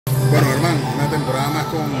Bueno, Germán, una temporada más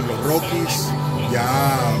con los Rockies, ya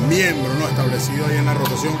miembro, ¿no?, establecido ahí en la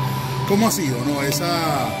rotación. ¿Cómo ha sido, no,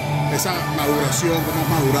 esa maduración, cómo has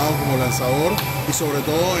madurado como lanzador y sobre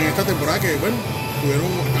todo en esta temporada que, bueno,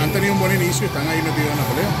 han tenido un buen inicio y están ahí metidos en la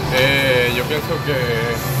pelea? Yo pienso que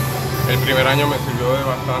el primer año me sirvió de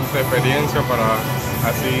bastante experiencia para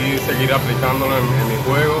así seguir aplicándolo en mi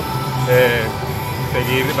juego,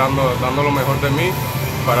 seguir dando lo mejor de mí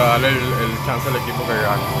para darle el chance al equipo que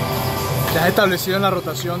gane. Te has establecido en la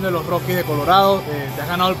rotación de los Rockies de Colorado, te has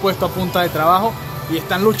ganado el puesto a punta de trabajo y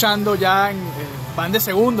están luchando ya, van de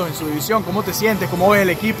segundos en su división. ¿Cómo te sientes? ¿Cómo ves el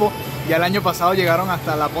equipo? Ya el año pasado llegaron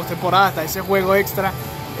hasta la postemporada, hasta ese juego extra,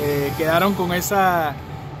 quedaron con esas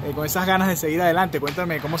ganas de seguir adelante.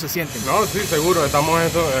 Cuéntame cómo se sienten. No, sí, seguro, estamos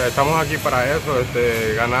aquí para eso,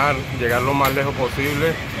 ganar, llegar lo más lejos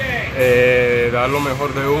posible, dar lo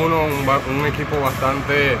mejor de uno, un equipo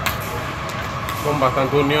con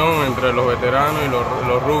bastante unión entre los veteranos y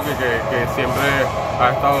los rookies, que siempre ha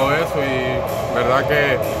estado eso, y verdad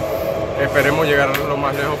que esperemos llegar lo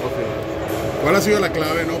más lejos posible. ¿Cuál ha sido la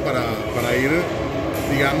clave, no, para ir,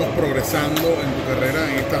 digamos, progresando en tu carrera,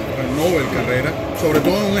 en esta novel carrera, sobre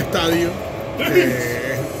todo en un estadio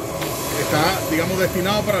que está, digamos,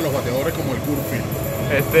 destinado para los bateadores como el Coors Field?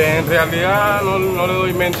 En realidad no le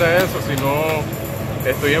doy mente a eso, sino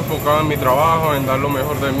estoy enfocado en mi trabajo, en dar lo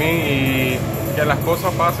mejor de mí y que las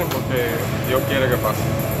cosas pasen porque Dios quiere que pasen.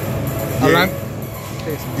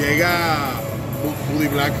 Llega Buddy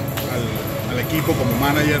Black al equipo como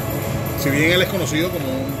manager. Si bien él es conocido como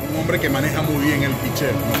un hombre que maneja muy bien el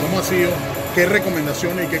picheo, ¿no? ¿Cómo ha sido? ¿Qué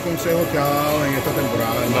recomendaciones y qué consejos te ha dado en esta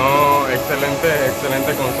temporada? No,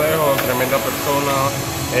 excelente consejo, tremenda persona.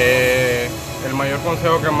 El mayor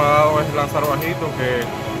consejo que me ha dado es lanzar bajito, que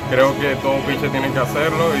creo que todo pitcher tiene que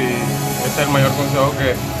hacerlo, y ese es el mayor consejo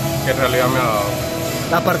que en realidad me ha dado.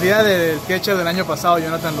 La partida del catcher del año pasado,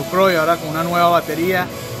 Jonathan Lucroy, ahora con una nueva batería,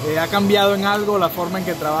 ¿ha cambiado en algo la forma en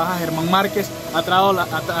que trabaja Germán Márquez? ¿Ha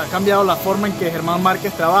cambiado la forma en que Germán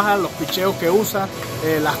Márquez trabaja, los picheos que usa,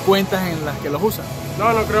 las cuentas en las que los usa?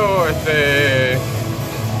 No creo.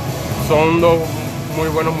 Son dos muy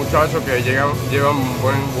buenos muchachos que llevan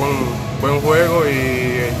buen juego,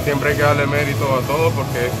 y siempre hay que darle mérito a todos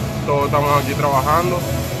porque todos estamos aquí trabajando,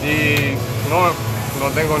 y no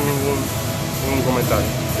tengo ningún comentario.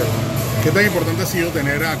 ¿Qué tan importante ha sido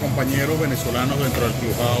tener a compañeros venezolanos dentro del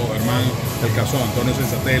clubhouse, Germán? El caso de Antonio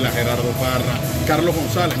Sensatela, Gerardo Parra, Carlos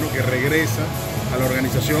González, ¿no?, que regresa a la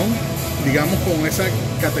organización, digamos, con esa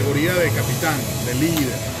categoría de capitán, de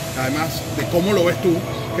líder, además de cómo lo ves tú.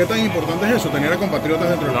 ¿Qué tan importante es eso, tener a compatriotas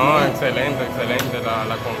dentro del clubhouse? Excelente.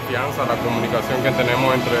 La confianza, la comunicación que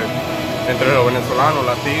tenemos entre los venezolanos,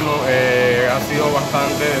 latinos, ha sido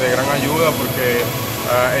bastante de gran ayuda porque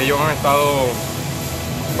ellos han estado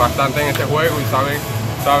bastante en este juego y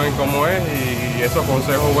saben cómo es, y esos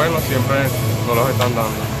consejos buenos siempre nos los están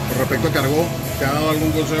dando. Con respecto a Cargó, ¿te ha dado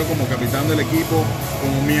algún consejo como capitán del equipo,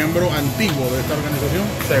 como miembro antiguo de esta organización?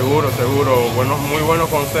 Seguro, muy buenos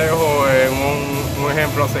consejos, un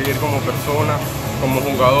ejemplo a seguir como persona, como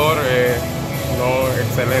jugador,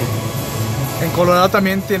 excelente. En Colorado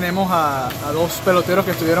también tenemos a dos peloteros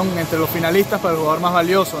que estuvieron entre los finalistas para el jugador más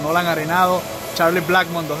valioso, Nolan Arenado, Charlie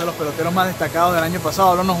Blackmon, dos de los peloteros más destacados del año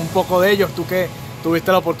pasado. Háblanos un poco de ellos, tú que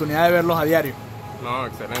tuviste la oportunidad de verlos a diario.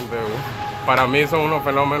 Excelente. Para mí son unos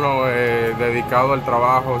fenómenos dedicados al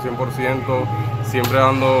trabajo 100%, siempre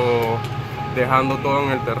dejando todo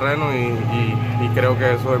en el terreno, y creo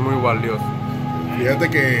que eso es muy valioso. Fíjate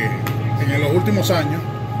que en los últimos años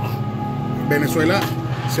Venezuela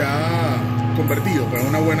se ha convertido en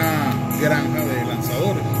una buena granja de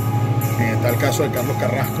lanzadores. Está el caso de Carlos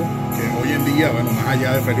Carrasco, que hoy en día, bueno, más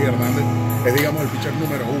allá de Félix Hernández, es, digamos, el pitcher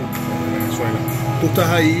número 1 de Venezuela. Tú estás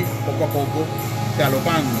ahí poco a poco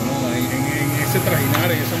galopando, ¿no?, en ese trajinar,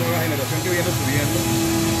 en esa nueva generación que viene subiendo.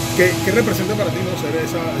 ¿Qué representa para ti, no, ser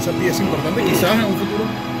esa pieza importante, quizás en un futuro,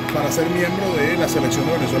 para ser miembro de la selección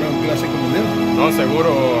de Venezuela en un Clásico Mundial?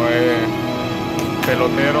 Seguro,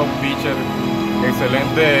 pelotero, pitcher,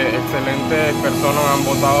 excelentes personas han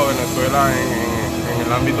votado a Venezuela en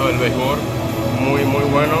el ámbito del béisbol, muy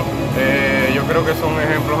bueno. Yo creo que son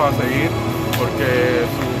ejemplos a seguir porque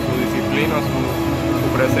su disciplina, su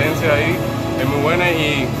presencia ahí es muy buena,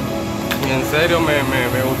 y en serio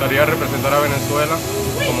me gustaría representar a Venezuela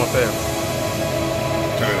como sea.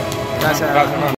 Gracias. Gracias.